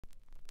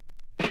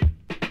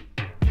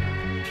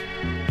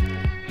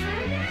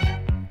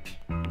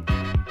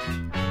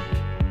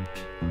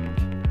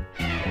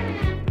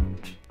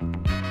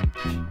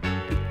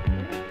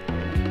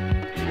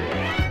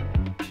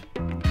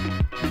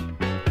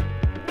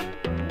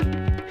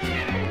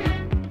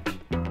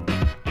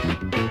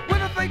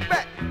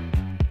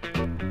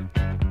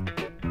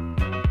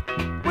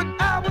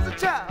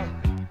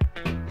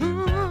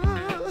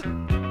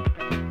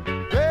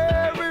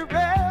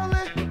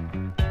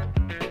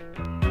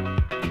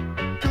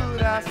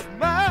I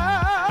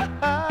smile.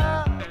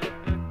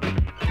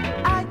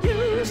 I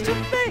used to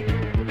think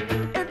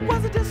it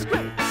was a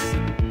disgrace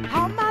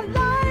how my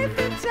life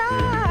and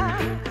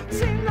time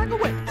seemed like a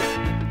waste.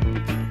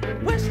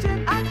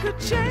 Wishing I could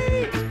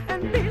change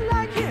and be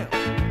like him,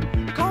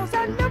 'cause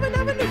I never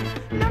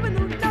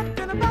knew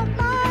nothing about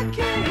my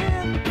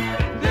kin.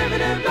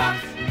 Living in box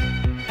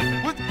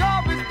with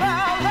garbage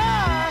piled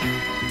high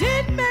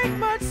didn't make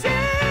much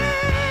sense.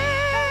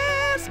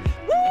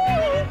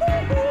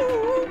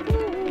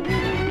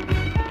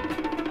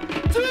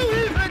 To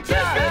even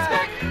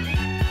try.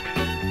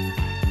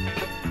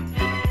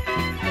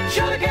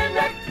 Surely can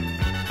wreck.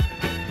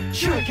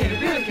 Sure can,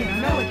 really can, I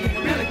know it can,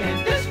 really can.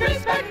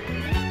 Disrespect.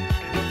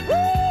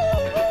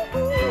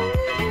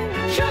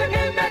 Surely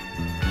can wreck.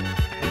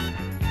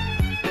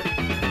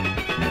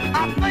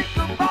 I think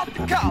about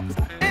the cops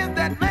and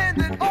that man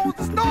that owns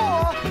the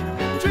store.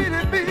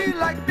 Treated me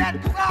like that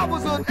 'cause I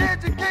was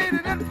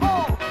uneducated and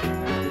poor.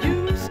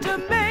 Used to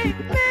make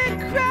me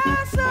cry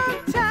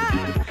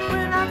sometimes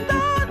when I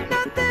thought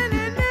nothing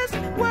in this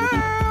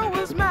world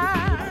was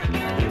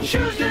mine.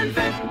 Shoes didn't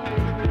fit.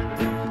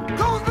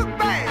 Clothes look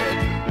bad.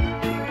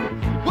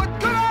 What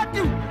could I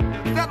do?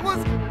 That was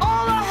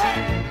all I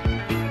had.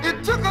 It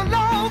took a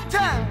long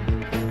time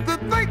to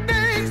think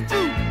things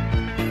through,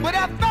 but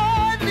I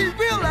finally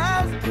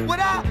realized what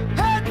I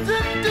had to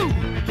do.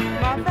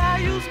 My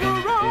values go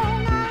wrong,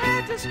 I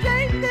had to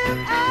straighten them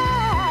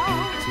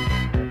out.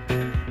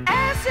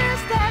 And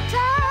since that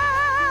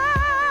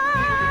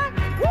time,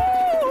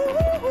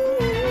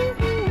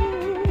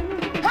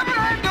 haven't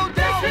had no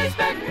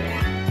disrespect.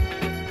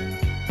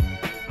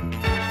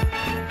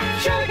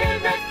 Sure can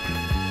wreck.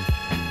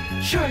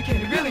 Sure it can,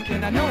 it really can,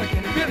 I know it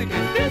can, it really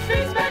can.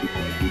 Disrespect.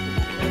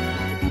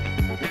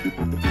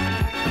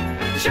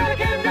 Sure it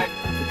can wreck.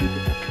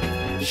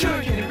 Sure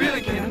it can, it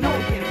really can, I know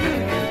it can, it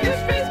really can.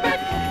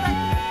 Disrespect.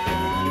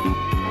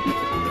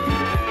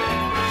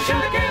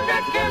 Sure it can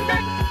wreck, can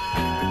wreck.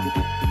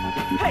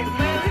 Hey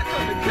man, here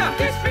comes the cop.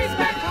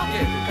 Disrespect.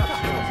 Yeah, the cops,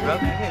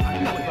 brother.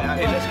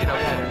 Hey, let's get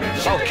over here.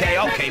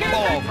 Okay,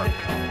 pull over.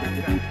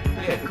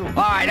 Yeah, cool.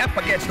 All right, up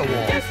against the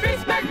wall.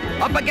 Disrespect.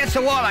 Up against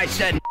the wall, I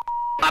said.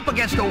 Up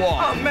against the wall.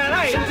 Oh man, I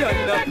ain't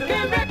done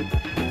nothing.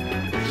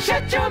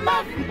 Shut your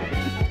mouth.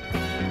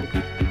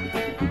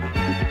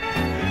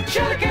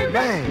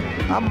 Man,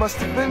 I must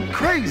have been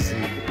crazy.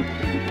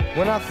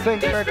 When I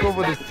think back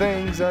over the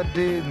things I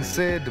did and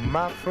said to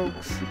my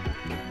folks,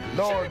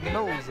 Lord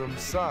knows I'm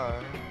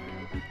sorry,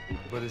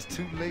 but it's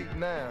too late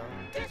now.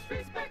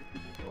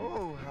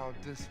 Oh, how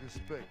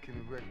disrespect can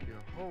wreck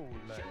your whole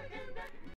life.